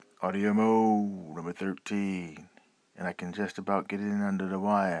Audio mode number 13. And I can just about get in under the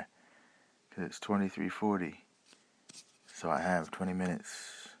wire because it's 23:40. So I have 20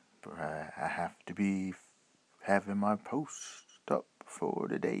 minutes. But I have to be having my post up for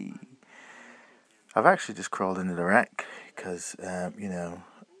the day. I've actually just crawled into the rack because, I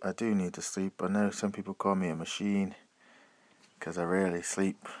do need to sleep. I know some people call me a machine because I rarely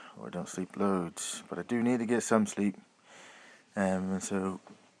sleep or don't sleep loads. But I do need to get some sleep. And so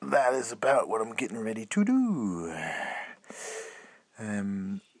that is about what I'm getting ready to do.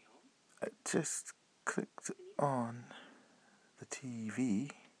 I just clicked on the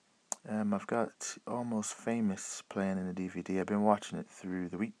TV. I've got Almost Famous playing in the DVD. I've been watching it through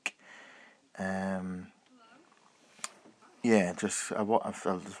the week. It's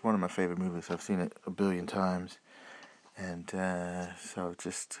one of my favorite movies. I've seen it a billion times. And so I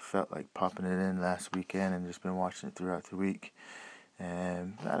just felt like popping it in last weekend and just been watching it throughout the week.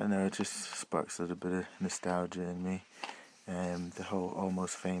 And I don't know, it just sparks a little bit of nostalgia in me. The whole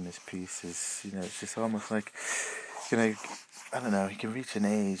Almost Famous piece is, it's just almost like, I don't know, you can reach an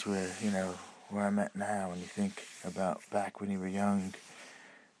age where, where I'm at now, and you think about back when you were young,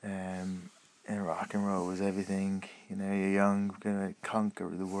 and rock and roll was everything, you're young, gonna conquer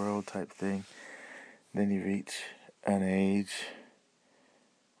the world type thing. Then you reach an age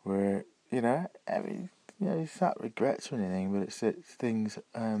where, it's not regrets or anything, but it's that things,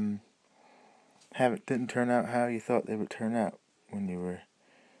 didn't turn out how you thought they would turn out when you were,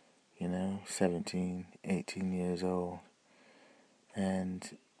 17, 18 years old.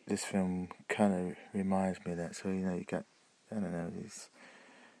 And this film kind of reminds me of that. So, you got, I don't know, these,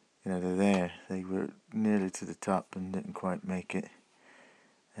 they're there. They were nearly to the top and didn't quite make it.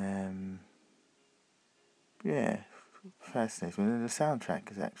 Fascinating. And the soundtrack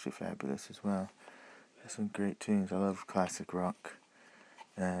is actually fabulous as well. There's some great tunes. I love classic rock.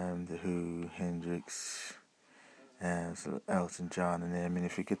 The Who, Hendrix, so Elton John in there. I mean,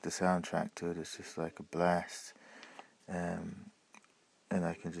 if you get the soundtrack to it, it's just like a blast. And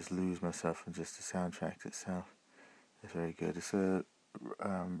I can just lose myself in just the soundtrack itself. It's very good. It's a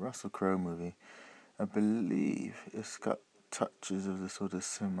Russell Crowe movie. I believe it's got touches of the sort of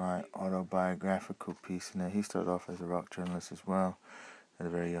semi-autobiographical piece in there. He started off as a rock journalist as well at a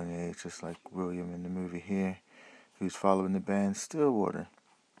very young age, just like William in the movie here, who's following the band Stillwater.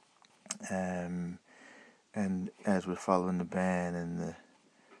 And as we're following the band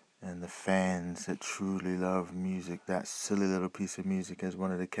and the fans that truly love music, that silly little piece of music, as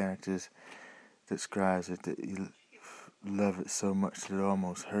one of the characters describes it, that you love it so much that it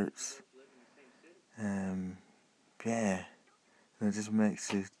almost hurts. And it just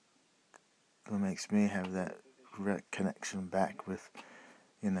makes me have that connection back with,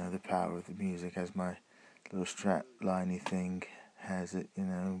 the power of the music, as my little strap-liney thing has it.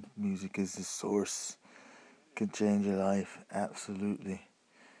 Music is the source, can change your life, absolutely.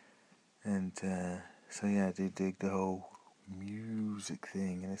 And I do dig the whole music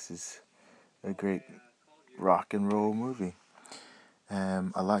thing, and this is a great rock and roll movie.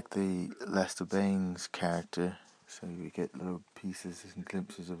 I like the Lester Bangs character, so we get little pieces and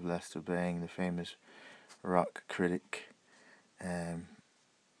glimpses of Lester Bang, the famous rock critic.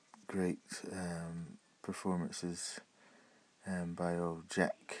 Great performances by old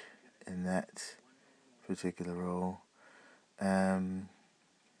Jack in that particular role.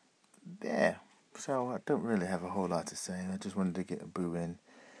 So I don't really have a whole lot to say. I just wanted to get a boo in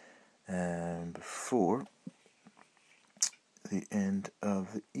before the end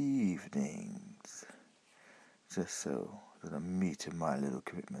of the evenings, just so that I'm meeting my little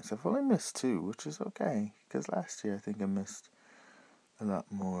commitments. I've only missed 2, which is okay, because last year I think I missed a lot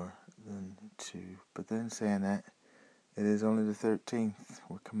more than 2. But then saying that, it is only the 13th.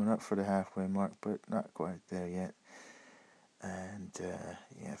 We're coming up for the halfway mark, but not quite there yet. And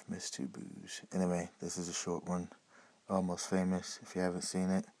I've missed 2 boos. Anyway, this is a short one. Almost Famous. If you haven't seen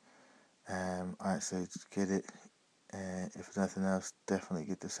it, I'd say get it. If nothing else, definitely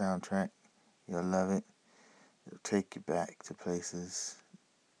get the soundtrack. You'll love it. It'll take you back to places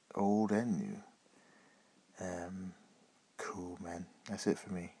old and new. Cool, man. That's it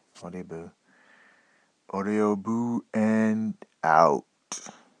for me. Audio boo and out.